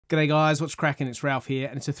G'day guys, what's cracking? It's Ralph here,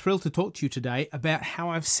 and it's a thrill to talk to you today about how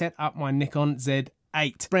I've set up my Nikon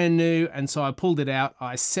Z8. Brand new, and so I pulled it out,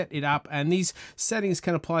 I set it up, and these settings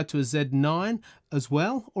can apply to a Z9 as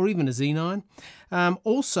well, or even a Z9.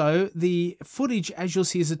 Also, the footage, as you'll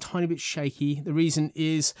see, is a tiny bit shaky. The reason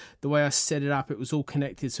is the way I set it up, it was all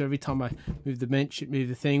connected, so every time I move the bench, it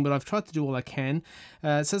moved the thing, but I've tried to do all I can.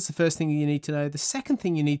 So that's the first thing you need to know. The second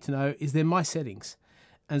thing you need to know is they're my settings.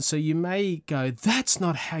 And so you may go, that's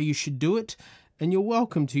not how you should do it. And you're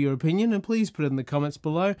welcome to your opinion, and please put it in the comments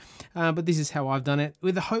below. But this is how I've done it,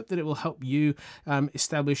 with the hope that it will help you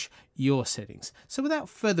establish your settings. So without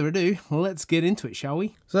further ado, let's get into it, shall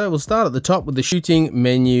we? So we'll start at the top with the shooting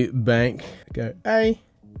menu bank. Go A,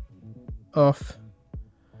 off,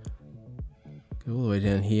 go all the way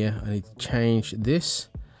down here. I need to change this,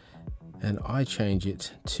 and I change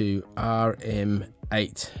it to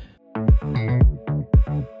RM8.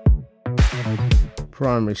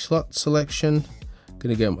 Primary slot selection,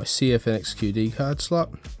 going to go my CFNXQD card slot.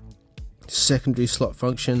 Secondary slot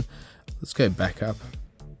function, let's go back up.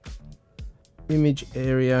 Image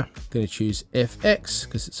area, going to choose FX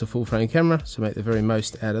because it's a full frame camera, so make the very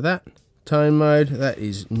most out of that. Tone mode, that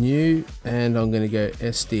is new, and I'm going to go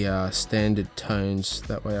SDR, standard tones,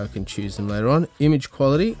 that way I can choose them later on. Image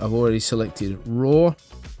quality, I've already selected RAW.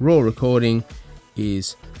 RAW recording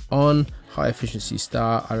is on. High efficiency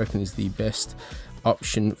star, I reckon, is the best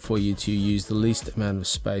option for you to use the least amount of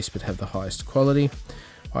space but have the highest quality.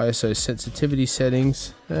 ISO sensitivity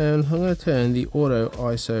settings, and I'm going to turn the auto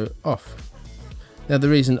ISO off. Now the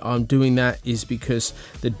reason I'm doing that is because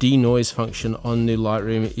the denoise function on new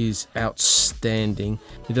Lightroom is outstanding.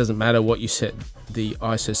 It doesn't matter what you set the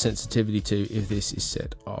ISO sensitivity to if this is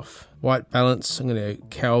set off. White balance, I'm going to go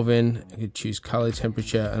Kelvin, I'm going to choose color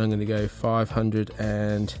temperature, and I'm going to go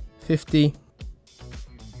 550.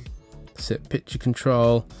 Set picture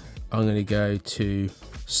control, I'm going to go to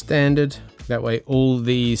standard. That way all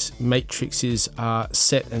these matrices are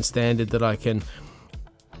set and standard that I can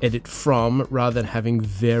edit from, rather than having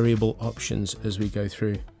variable options as we go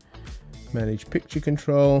through. Manage picture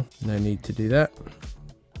control, no need to do that.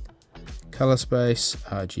 Color space,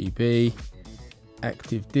 RGB.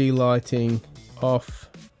 Active delighting, off.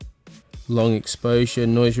 Long exposure,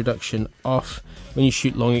 noise reduction, off. When you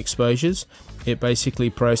shoot long exposures, it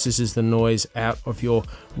basically processes the noise out of your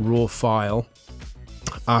raw file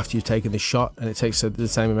after you've taken the shot, and it takes the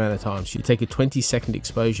same amount of time. So you take a 20-second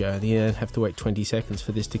exposure, and you don't have to wait 20 seconds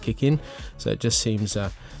for this to kick in. So it seems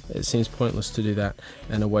pointless to do that,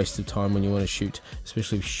 and a waste of time when you want to shoot,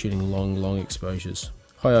 especially if you're shooting long exposures.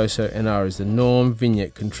 High ISO NR is the norm.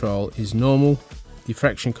 Vignette control is normal.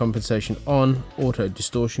 Diffraction compensation on. Auto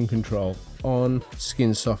distortion control on.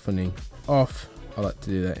 Skin softening off. I like to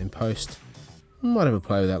do that in post. Might have a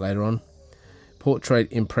play with that later on.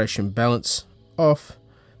 Portrait impression balance off.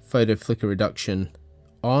 Photo flicker reduction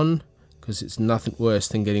on, because it's nothing worse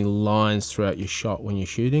than getting lines throughout your shot when you're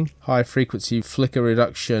shooting. High frequency flicker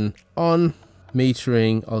reduction on.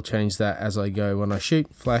 Metering, I'll change that as I go when I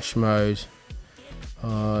shoot. Flash mode,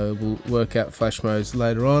 I will work out flash modes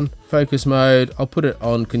later on. Focus mode, I'll put it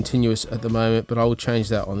on continuous at the moment, but I will change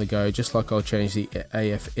that on the go, just like I'll change the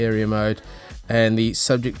AF area mode. And the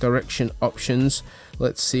subject direction options,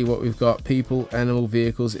 let's see what we've got. People, animal,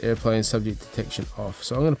 vehicles, airplane, subject detection off.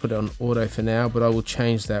 So I'm going to put it on auto for now, but I will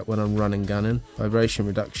change that when I'm running gunning. Vibration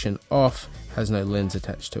reduction off, has no lens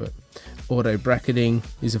attached to it. Auto bracketing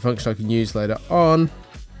is a function I can use later on.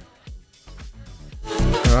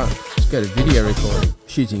 Alright, let's go to video recording.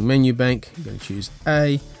 Shooting menu bank, I'm going to choose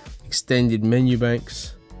A. Extended menu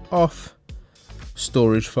banks off.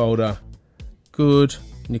 Storage folder, good.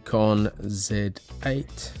 Nikon Z8.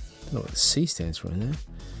 Don't know what the C stands for in there.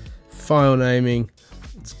 File naming,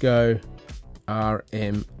 let's go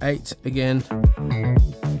RM8 again.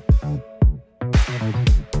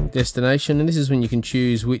 Destination, and this is when you can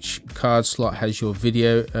choose which card slot has your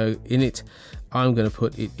video in it. I'm going to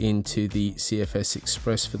put it into the CFS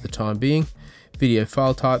Express for the time being. Video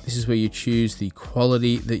file type, this is where you choose the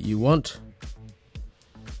quality that you want.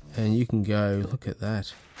 And you can go, look at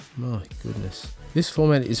that, my goodness. This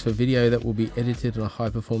format is for video that will be edited on a high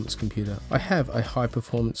performance computer. I have a high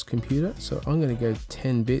performance computer, so I'm going to go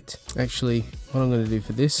 10-bit. Actually, what I'm going to do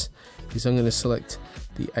for this is I'm going to select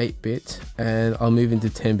the 8-bit, and I'll move into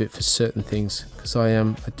 10-bit for certain things, because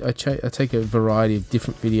I take a variety of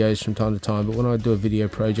different videos from time to time, but when I do a video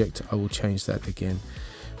project, I will change that again.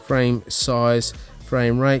 Frame size,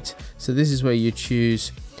 frame rate, so this is where you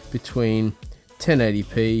choose between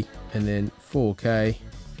 1080p and then 4K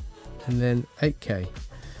and then 8K.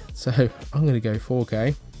 So I'm going to go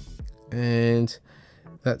 4K, and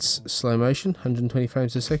That's slow motion, 120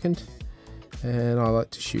 frames a second. And I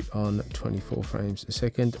like to shoot on 24 frames a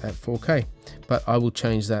second at 4K. But I will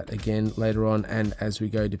change that again later on and as we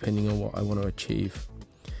go, depending on what I want to achieve.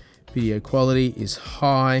 Video quality is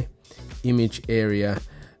high. Image area,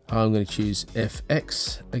 I'm going to choose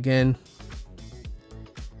FX again.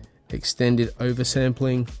 Extended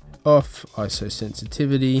oversampling off. ISO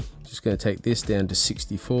sensitivity, just going to take this down to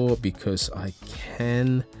 64 because I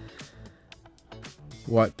can.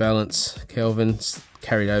 White balance, Kelvin,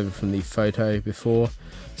 carried over from the photo before.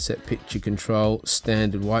 Set picture control,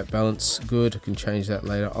 standard white balance, good. I can change that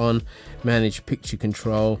later on. Manage picture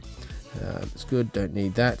control, it's good, don't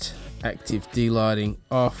need that. Active delighting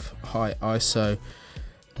off. High ISO,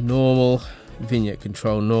 normal. Vignette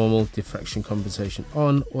control normal. Diffraction compensation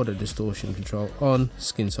on. Auto distortion control on.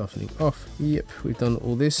 Skin softening off. Yep, we've done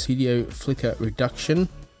all this. Video flicker reduction,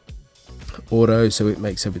 auto, so it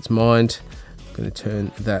makes up its mind. I'm going to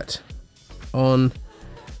turn that on.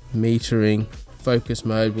 Metering, focus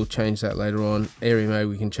mode, we'll change that later on. Area mode,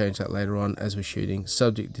 we can change that later on as we're shooting.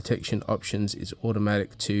 Subject detection options is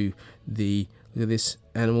automatic to the, look at this,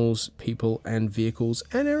 animals, people and vehicles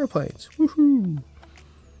and aeroplanes. Woohoo!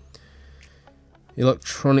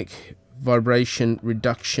 Electronic vibration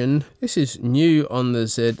reduction. This is new on the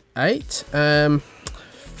Z8.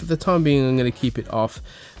 For the time being, I'm going to keep it off.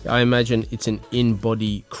 I imagine it's an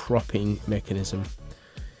in-body cropping mechanism.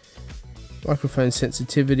 Microphone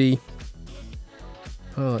sensitivity,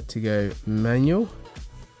 I like to go manual,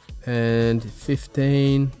 and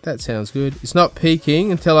 15, that sounds good. It's not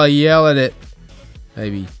peaking until I yell at it.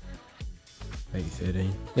 Maybe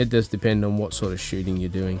 13. It does depend on what sort of shooting you're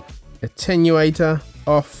doing. Attenuator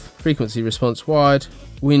off. Frequency response wide.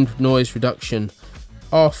 Wind noise reduction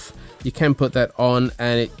off. You can put that on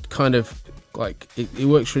and it kind of like it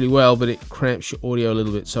works really well, but it cramps your audio a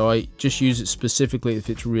little bit, so I just use it specifically if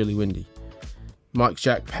it's really windy. Mic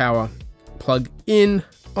jack power plug in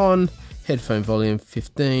on. Headphone volume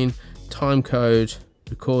 15. Time code,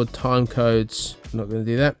 record time codes, I'm not going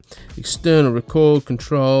to do that. External record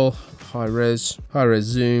control, high res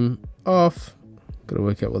zoom off. Got to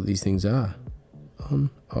work out what these things are. On,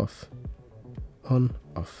 off, on,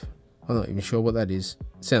 off. I'm not even sure what that is.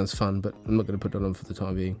 Sounds fun, but I'm not going to put it on for the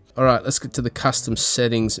time being. All right, let's get to the custom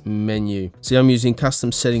settings menu. See, I'm using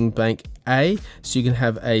custom setting bank A, so you can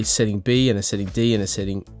have a setting B and a setting D and a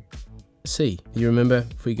setting C. You remember,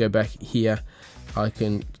 if we go back here, I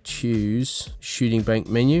can choose shooting bank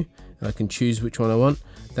menu, and I can choose which one I want.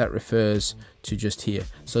 That refers to just here.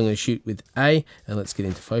 So I'm going to shoot with A, and let's get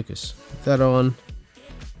into focus. Put that on.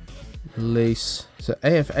 Release. So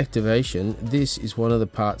AF activation, this is one of the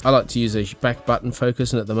parts. I like to use a back button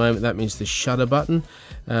focus, and at the moment that means the shutter button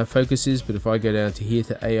focuses, but if I go down to here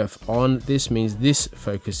to AF on, this means this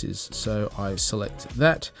focuses, so I select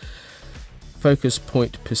that. Focus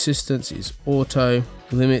point persistence is auto.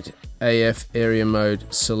 Limit AF area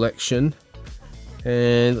mode selection,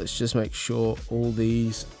 and let's just make sure all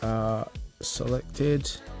these are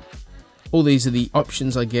selected. All these are the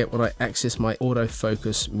options I get when I access my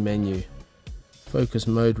autofocus menu. Focus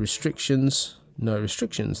mode restrictions, no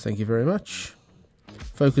restrictions, thank you very much.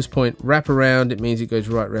 Focus point wrap around, it means it goes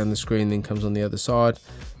right around the screen, then comes on the other side.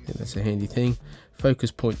 I think that's a handy thing.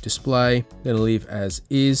 Focus point display, gonna leave as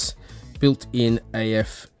is. Built-in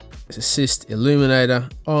AF assist illuminator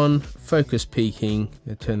on. Focus peaking,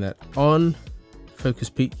 gonna turn that on. Focus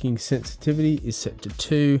peaking sensitivity is set to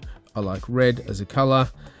 2. I like red as a color.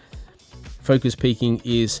 Focus peaking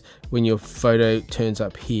is when your photo turns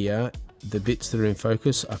up here, the bits that are in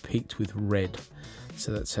focus are peaked with red.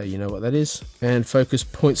 So that's how you know what that is. And focus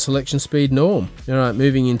point selection speed norm. All right,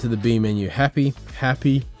 moving into the B menu. Happy,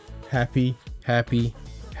 happy, happy, happy,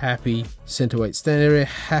 happy. Center weight stand area,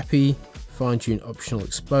 happy. Fine tune optional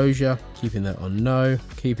exposure, keeping that on no,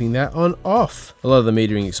 keeping that on off. A lot of the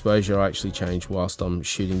metering exposure I actually change whilst I'm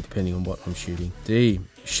shooting, depending on what I'm shooting. D.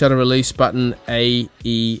 Shutter release button,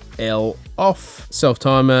 AEL off. Self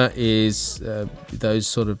timer is those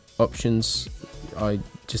sort of options. I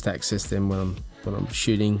just access them when I'm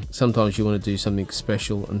shooting. Sometimes you want to do something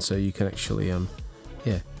special, and so you can actually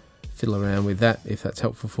fiddle around with that if that's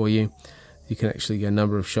helpful for you. You can actually go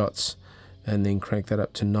number of shots and then crank that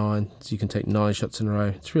up to 9, so you can take 9 shots in a row.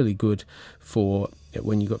 It's really good for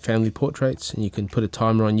when you've got family portraits, and you can put a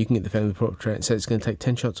timer on. You can get the family portrait and say it's going to take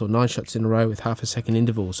 10 shots or 9 shots in a row with half a second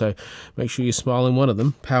interval, so make sure you're smiling one of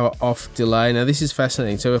them. Power off delay. Now this is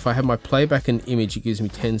fascinating. So if I have my playback and image, it gives me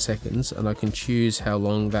 10 seconds, and I can choose how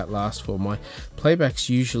long that lasts for. My playback's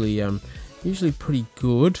usually pretty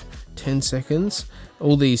good, 10 seconds.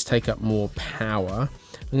 All these take up more power.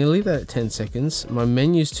 I'm going to leave that at 10 seconds. My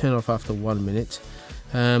menus turn off after 1 minute.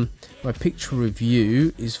 My picture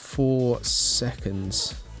review is 4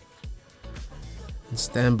 seconds. And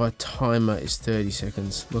standby timer is 30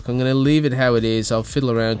 seconds. Look, I'm going to leave it how it is. I'll fiddle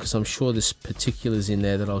around because I'm sure there's particulars in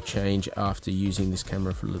there that I'll change after using this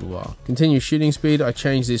camera for a little while. Continue shooting speed. I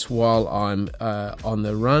change this while I'm on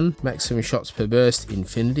the run. Maximum shots per burst,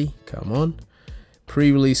 infinity. Come on.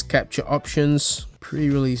 Pre-release capture options.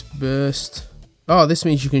 Pre-release burst. Oh, this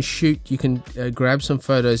means you can shoot, you can grab some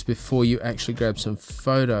photos before you actually grab some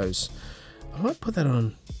photos. I might put that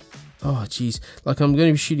on. Oh, geez. Like, I'm going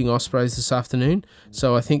to be shooting ospreys this afternoon,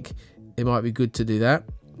 so I think it might be good to do that,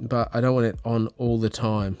 but I don't want it on all the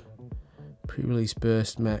time. Pre-release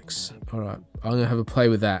burst max. All right, I'm going to have a play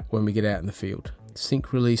with that when we get out in the field.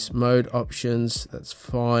 Sync release mode options. That's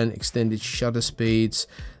fine. Extended shutter speeds.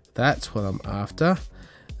 That's what I'm after.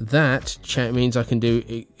 That means I can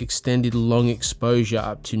do extended long exposure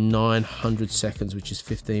up to 900 seconds, which is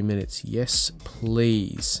 15 minutes. Yes,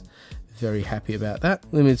 please. Very happy about that.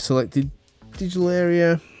 Limited selected digital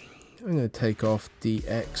area. I'm going to take off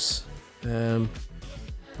DX.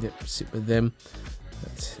 Yep, sit with them.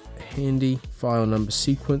 That's handy. File number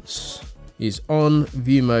sequence is on.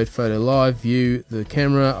 View mode photo live. View the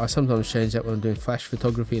camera. I sometimes change that when I'm doing flash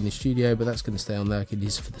photography in the studio, but that's going to stay on there like it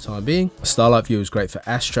is for the time being. Starlight view is great for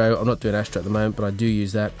astro. I'm not doing astro at the moment, but I do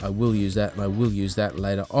use that. I will use that, and I will use that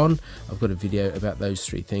later on. I've got a video about those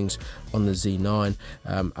 3 things on the Z9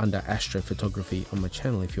 under astro photography on my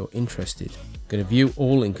channel if you're interested. Going to view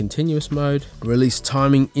all in continuous mode. Release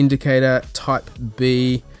timing indicator type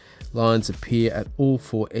B. Lines appear at all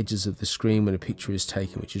 4 edges of the screen when a picture is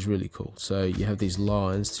taken, which is really cool. So you have these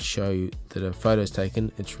lines to show you that a photo is taken.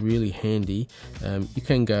 It's really handy. You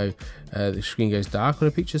can go, the screen goes dark when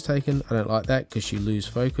a picture is taken. I don't like that because you lose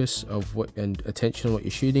focus of what and attention on what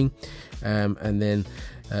you're shooting. And then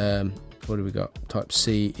what do we got? Type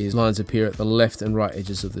C is lines appear at the left and right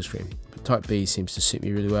edges of the screen. But type B seems to suit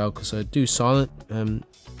me really well because I do silent.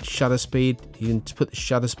 Shutter speed, you can put the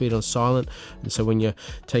shutter speed on silent, and so when you're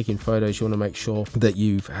taking photos you want to make sure that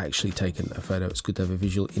you've actually taken a photo. It's good to have a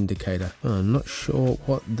visual indicator. I'm not sure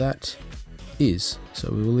what that is, so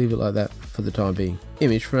we will leave it like that for the time being.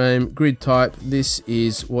 Image frame, grid type, this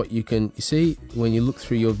is what you can see when you look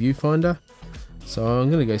through your viewfinder. So I'm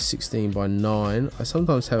going to go 16 by 9. I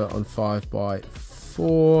sometimes have it on 5 by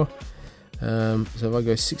 4. So if I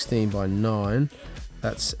go 16 by 9,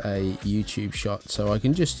 that's a YouTube shot, so I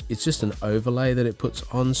can just, it's just an overlay that it puts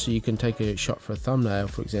on, so you can take a shot for a thumbnail,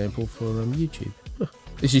 for example, for YouTube.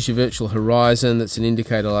 This is your virtual horizon. That's an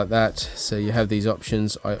indicator like that, so you have these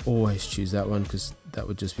options. I always choose that one because that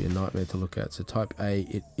would just be a nightmare to look at. So type A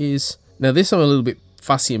it is. Now this I'm a little bit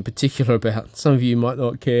fussy and particular about. Some of you might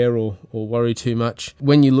not care or worry too much.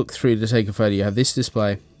 When you look through to take a photo, you have this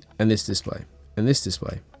display and this display and this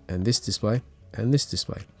display and this display and this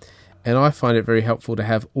display. And I find it very helpful to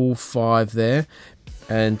have all 5 there,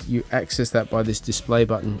 and you access that by this display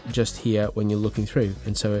button just here when you're looking through.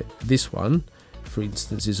 And so this one, for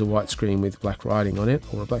instance, is a white screen with black writing on it,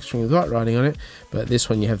 or a black screen with white writing on it, but this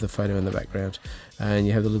one you have the photo in the background, and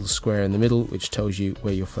you have the little square in the middle which tells you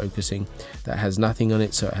where you're focusing. That has nothing on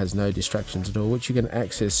it, so it has no distractions at all, which you can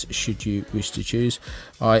access should you wish to choose.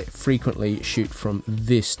 I frequently shoot from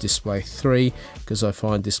this display 3 because I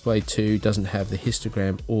find display 2 doesn't have the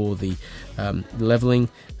histogram or the leveling,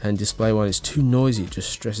 and display 1 is too noisy. It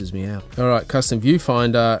just stresses me out. Alright, custom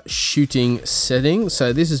viewfinder shooting settings.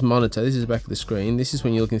 So this is monitor, this is back of the screen, this is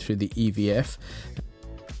when you're looking through the EVF.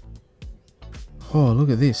 Oh,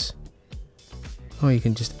 look at this. Oh, you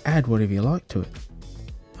can just add whatever you like to it.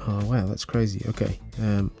 Oh wow, that's crazy. Okay,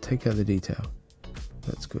 take out the detail.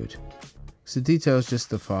 That's good. So the detail is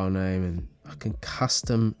just the file name, and I can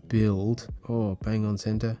custom build. Oh, bang on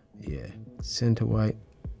center. Yeah, center weight.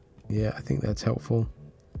 Yeah, I think that's helpful.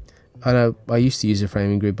 I know I used to use a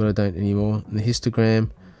framing grid, but I don't anymore. And the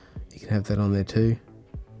histogram, you can have that on there too.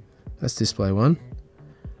 That's display 1.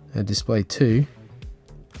 And display 2,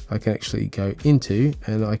 I can actually go into,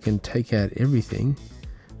 and I can take out everything.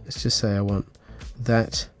 Let's just say I want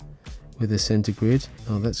that with a center grid.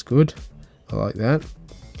 Oh, that's good. I like that.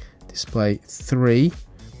 Display 3.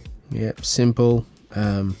 Yep, simple.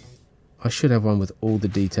 I should have one with all the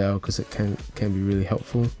detail because it can be really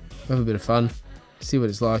helpful. Have a bit of fun. See what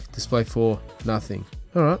it's like. Display 4, nothing.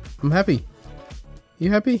 Alright, I'm happy.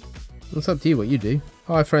 You happy? It's up to you what you do.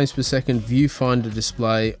 High frames per second viewfinder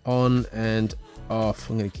display on and off.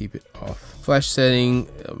 I'm going to keep it off. Flash setting,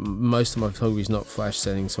 most of my photography is not flash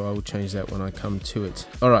setting, so I will change that when I come to it.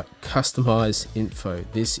 Alright, customize info.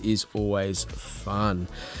 This is always fun.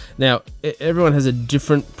 Now, everyone has a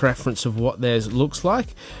different preference of what theirs looks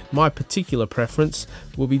like. My particular preference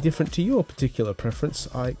will be different to your particular preference.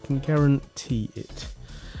 I can guarantee it.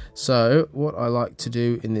 So what I like to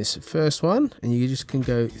do in this first one, and you just can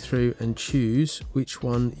go through and choose which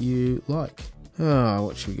one you like.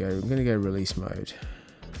 What should we go? I'm going to go release mode.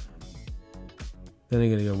 Then I'm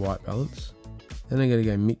going to go white balance. Then I'm going to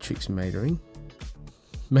go matrix metering.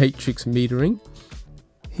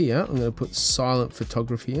 Here I'm going to put silent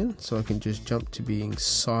photography in, so I can just jump to being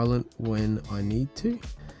silent when I need to.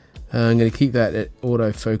 I'm going to keep that at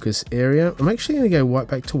autofocus area. I'm actually going to go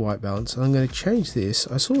back to white balance, and I'm going to change this.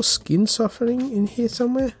 I saw skin softening in here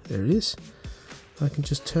somewhere. There it is. I can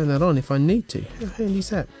just turn that on if I need to. How handy is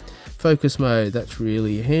that? Focus mode, that's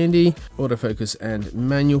really handy. Autofocus and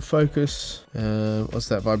manual focus. What's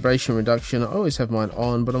that? Vibration reduction. I always have mine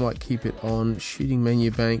on, but I might keep it on. Shooting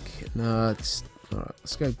menu bank. No, it's all right.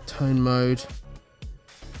 Let's go tone mode.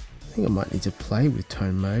 I think I might need to play with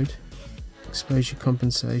tone mode. Exposure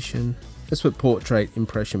compensation. Let's put portrait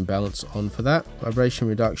impression balance on for that. Vibration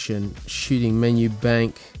reduction, shooting menu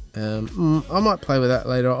bank. I might play with that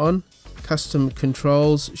later on. Custom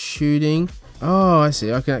controls, shooting. Oh, I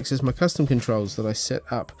see. I can access my custom controls that I set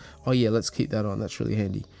up. Oh yeah, let's keep that on. That's really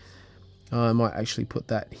handy. I might actually put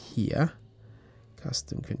that here.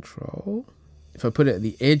 Custom control. If I put it at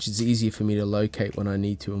the edge, it's easier for me to locate when I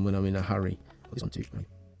need to and when I'm in a hurry.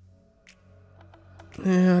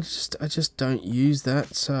 Yeah, I just don't use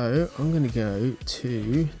that, so I'm going to go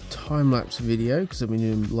to time-lapse video because I've been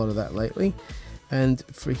doing a lot of that lately. And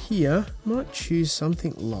for here, I might choose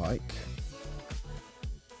something like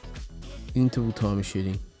interval timer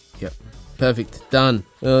shooting. Yep, perfect, done.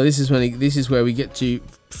 This is where we get to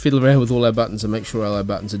fiddle around with all our buttons and make sure all our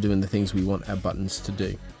buttons are doing the things we want our buttons to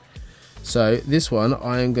do. So this one,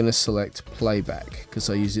 I am going to select playback because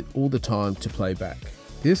I use it all the time to play back.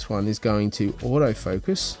 This one is going to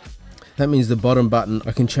autofocus. That means the bottom button,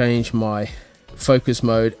 I can change my focus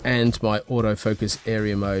mode and my autofocus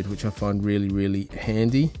area mode, which I find really, really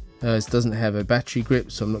handy. It doesn't have a battery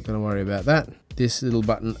grip, so I'm not going to worry about that. This little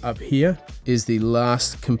button up here is the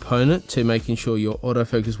last component to making sure your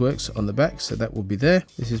autofocus works on the back, so that will be there.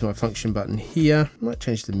 This is my function button here. I might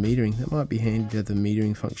change the metering. That might be handy to have the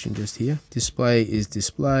metering function just here. Display is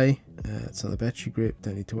display. It's on the battery grip,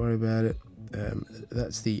 don't need to worry about it.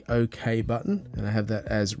 That's the OK button, and I have that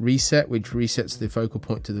as reset, which resets the focal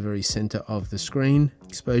point to the very center of the screen.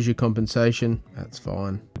 Exposure compensation, that's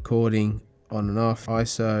fine. Recording, on and off.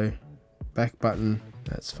 ISO, back button,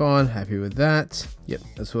 that's fine, happy with that. Yep,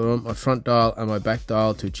 that's what I want, my front dial and my back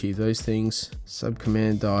dial to achieve those things. Sub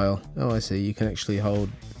command dial, oh I see, you can actually hold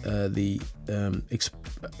the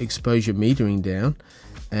exposure metering down,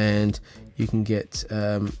 and you can get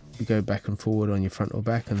you go back and forward on your front or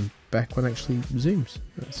back, and back one actually zooms.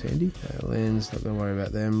 That's handy. Lens, not going to worry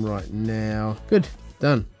about them right now. Good,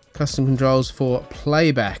 done. Custom controls for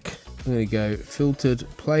playback. I'm going to go filtered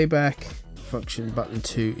playback. Function button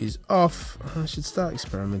 2 is off. I should start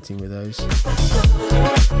experimenting with those.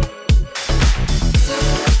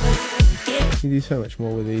 You can do so much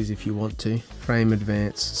more with these if you want to. Frame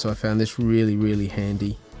advance. So I found this really, really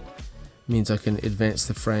handy. It means I can advance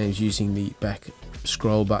the frames using the back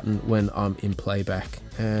scroll button when I'm in playback.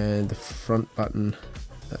 And the front button,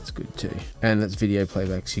 that's good too. And that's video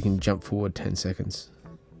playback, so you can jump forward 10 seconds.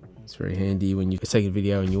 It's very handy when you take a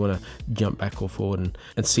video and you want to jump back or forward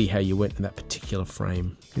and see how you went in that particular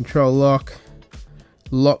frame. Control lock,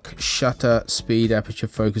 lock shutter, speed, aperture,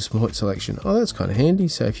 focus, point selection. Oh, that's kind of handy.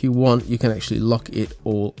 So if you want, you can actually lock it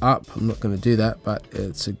all up. I'm not going to do that, but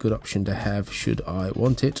it's a good option to have should I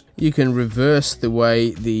want it. You can reverse the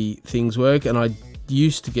way the things work, and I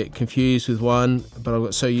used to get confused with one, but I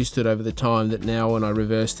got so used to it over the time that now when I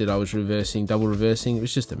reversed it, I was reversing, double reversing. It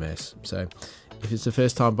was just a mess. So if it's the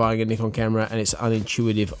first time buying a Nikon camera and it's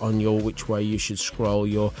unintuitive on your which way you should scroll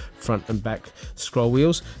your front and back scroll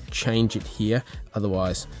wheels, change it here.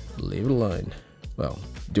 Otherwise, leave it alone. Well,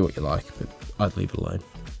 do what you like, but I'd leave it alone.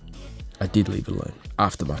 I did leave it alone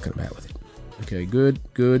after mucking about with it. Okay, good,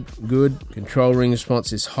 good, good. Control ring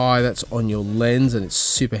response is high. That's on your lens, and it's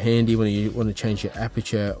super handy when you want to change your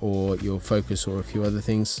aperture or your focus or a few other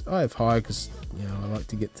things. I have high because, you know, I like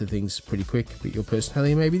to get to things pretty quick, but your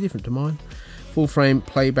personality may be different to mine. Full frame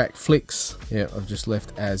playback flicks, yeah, I've just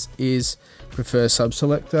left as is. Prefer sub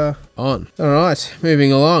selector on. All right,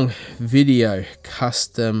 moving along. Video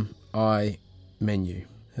custom eye menu.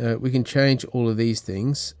 We can change all of these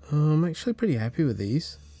things. I'm actually pretty happy with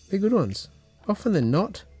these. They're good ones. Often they're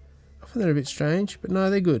not. Often they're a bit strange, but no,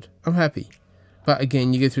 they're good. I'm happy. But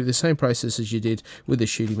again, you go through the same process as you did with the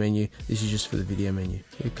shooting menu. This is just for the video menu.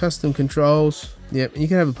 Your custom controls. Yep, and you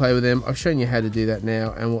can have a play with them. I've shown you how to do that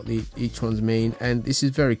now and what each ones mean. And this is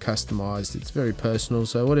very customized. It's very personal.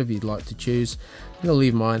 So whatever you'd like to choose, I'm going to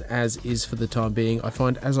leave mine as is for the time being. I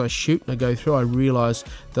find as I shoot and I go through, I realize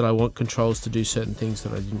that I want controls to do certain things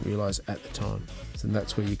that I didn't realize at the time. And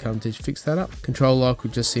that's where you come to fix that up. Control lock,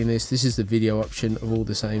 we've just seen this. This is the video option of all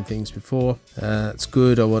the same things before. It's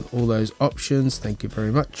good. I want all those options. Thank you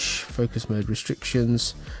very much. Focus mode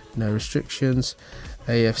restrictions, no restrictions.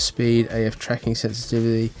 AF speed, AF tracking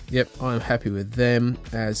sensitivity. Yep, I'm happy with them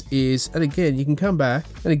as is. And again, you can come back.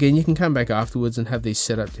 And again, you can come back afterwards and have these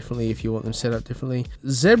set up differently if you want them set up differently.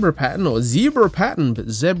 Zebra pattern or zebra pattern, but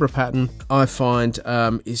zebra pattern I find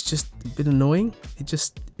is just a bit annoying. It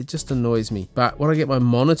just annoys me. But when I get my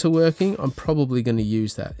monitor working, I'm probably going to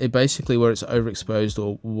use that. It basically, where it's overexposed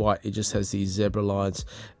or white, it just has these zebra lines,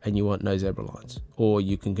 and you want no zebra lines. Or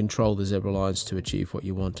you can control the zebra lines to achieve what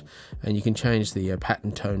you want, and you can change the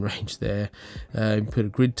pattern tone range there. Put a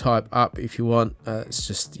grid type up if you want. It's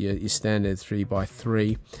just your standard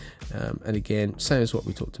 3x3, and again, same as what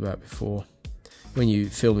we talked about before. When you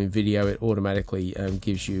film in video, it automatically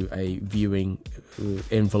gives you a viewing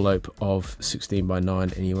envelope of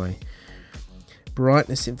 16:9 anyway.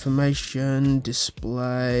 Brightness information,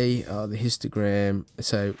 display, the histogram.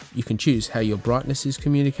 So you can choose how your brightness is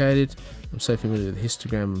communicated. I'm so familiar with the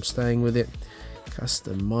histogram, I'm staying with it.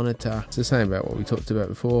 Custom monitor, it's the same about what we talked about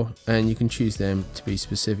before, and you can choose them to be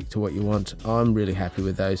specific to what you want. I'm really happy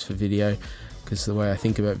with those for video, because the way I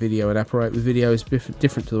think about video and operate with video is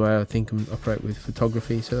different to the way I think and operate with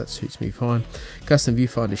photography, so that suits me fine. Custom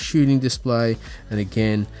viewfinder shooting display, and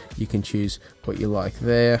again, you can choose what you like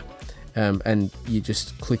there. And you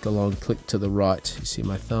just click along, click to the right. You see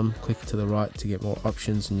my thumb, click to the right to get more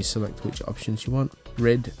options, and you select which options you want.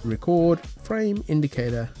 Red record, frame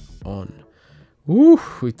indicator on. Woo,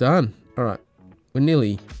 we're done. All right,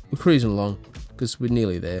 we're cruising along because we're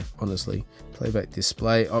nearly there, honestly. Playback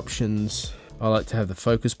display options. I like to have the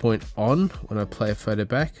focus point on when I play a photo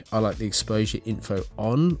back. I like the exposure info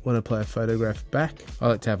on when I play a photograph back. I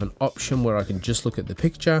like to have an option where I can just look at the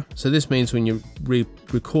picture. So this means when you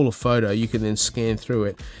recall a photo, you can then scan through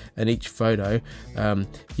it, and each photo,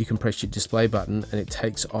 you can press your display button and it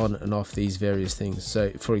takes on and off these various things.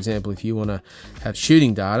 So for example, if you want to have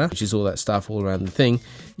shooting data, which is all that stuff all around the thing,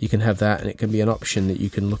 you can have that, and it can be an option that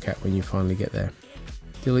you can look at when you finally get there.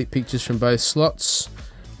 Delete pictures from both slots,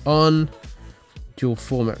 on. Dual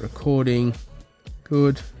format recording,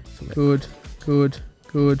 good.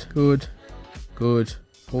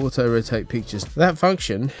 Auto rotate pictures. That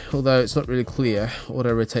function, although it's not really clear,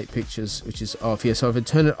 auto rotate pictures, which is off. Yeah, so if I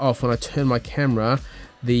turn it off, when I turn my camera,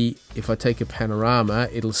 if I take a panorama,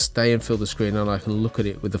 it'll stay and fill the screen, and I can look at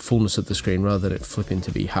it with the fullness of the screen rather than it flipping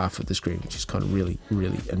to be half of the screen, which is kind of really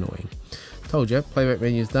annoying. Told you, playback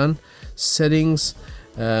menu is done. Settings.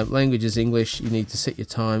 Language is English. You need to set your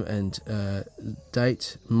time and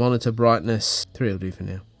date. Monitor brightness, 3 will do for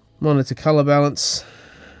now. Monitor color balance.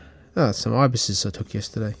 Some ibises I took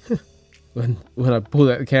yesterday. when I pulled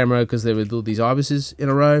out the camera, because there were all these ibises in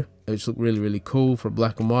a row, which looked really cool for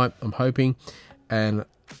black and white, I'm hoping, and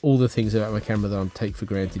all the things about my camera that I take for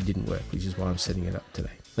granted didn't work, which is why I'm setting it up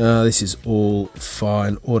today. This is all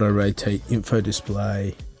fine. Auto rotate, info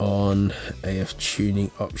display on, AF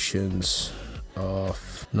tuning options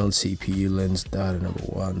off, non-CPU lens data number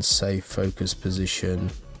 1, save focus position.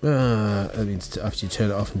 I mean, after you turn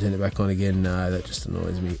it off and turn it back on again, no, that just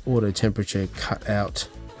annoys me. Auto temperature cut out,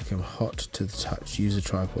 become hot to the touch, use a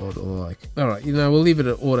tripod or like. Alright, we'll leave it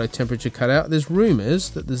at auto temperature cut out. There's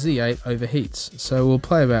rumours that the Z8 overheats, so we'll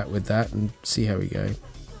play about with that and see how we go.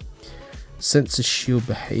 Sensor shield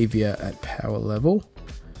behavior at power level.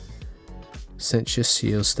 Sensor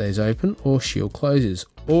shield stays open or shield closes.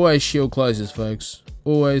 Always shield closes, folks.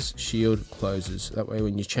 Always shield closes. That way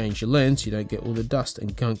when you change your lens, you don't get all the dust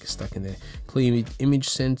and gunk stuck in there. Clean image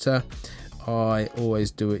center. I always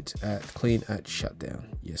do it at clean at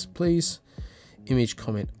shutdown. Yes, please. Image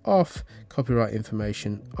comment off. Copyright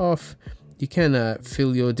information off. You can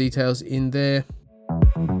fill your details in there.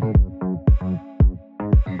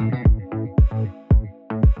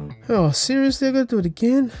 Oh, seriously? I gotta do it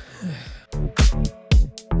again?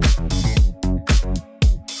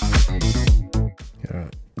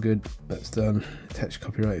 Alright, good. That's done. Attach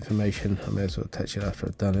copyright information. I may as well attach it after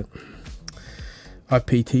I've done it.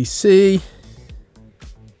 IPTC.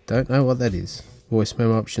 Don't know what that is. Voice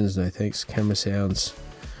memo options, no thanks. Camera sounds.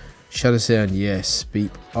 Shutter sound, yes.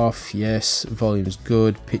 Beep off, yes. Volume's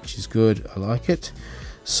good. Pitch is good. I like it.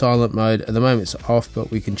 silent mode. At the moment it's off,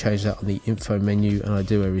 but we can change that on the info menu, and I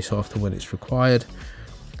do every so often when it's required.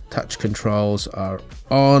 Touch controls are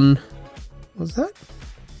on. What's that?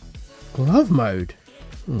 Glove mode.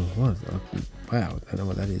 Wow, I don't know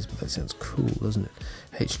what that is, but that sounds cool, doesn't it?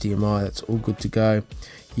 HDMI, that's all good to go.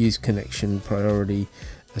 Use connection priority.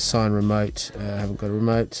 Assign remote. Haven't got a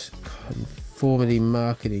remote. Conformity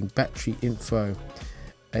marketing. Battery info.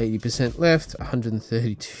 80% left.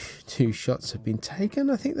 132 shots have been taken.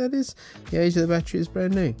 I think that is. The age of the battery is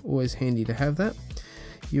brand new. Always handy to have that.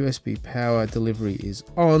 USB power delivery is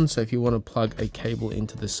on, so if you want to plug a cable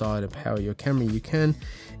into the side and power your camera, you can.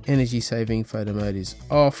 Energy saving photo mode is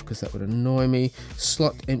off because that would annoy me.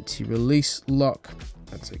 Slot empty release lock,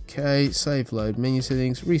 that's okay. Save load menu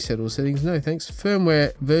settings, reset all settings, no thanks.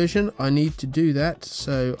 Firmware version, I need to do that,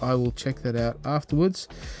 so I will check that out afterwards.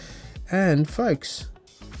 And folks,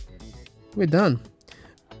 we're done.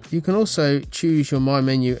 You can also choose your My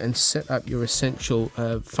Menu and set up your essential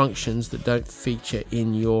functions that don't feature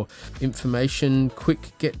in your information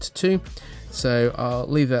quick get to. So I'll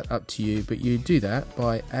leave that up to you, but you do that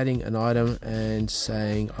by adding an item and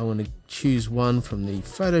saying I want to choose one from the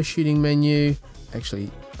photo shooting menu.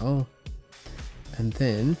 Actually, and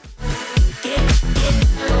then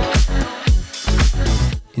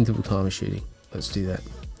interval timer shooting. Let's do that.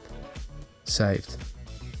 Saved.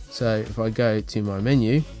 So if I go to my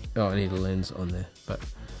menu, I need a lens on there, but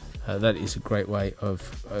that is a great way of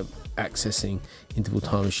accessing interval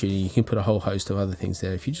timer shooting. You can put a whole host of other things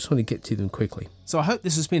there if you just want to get to them quickly. So I hope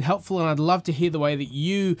this has been helpful, and I'd love to hear the way that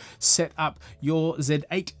you set up your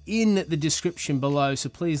Z8 in the description below. So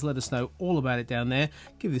please let us know all about it down there.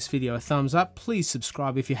 Give this video a thumbs up. Please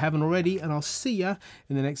subscribe if you haven't already, and I'll see you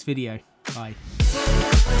in the next video. Bye.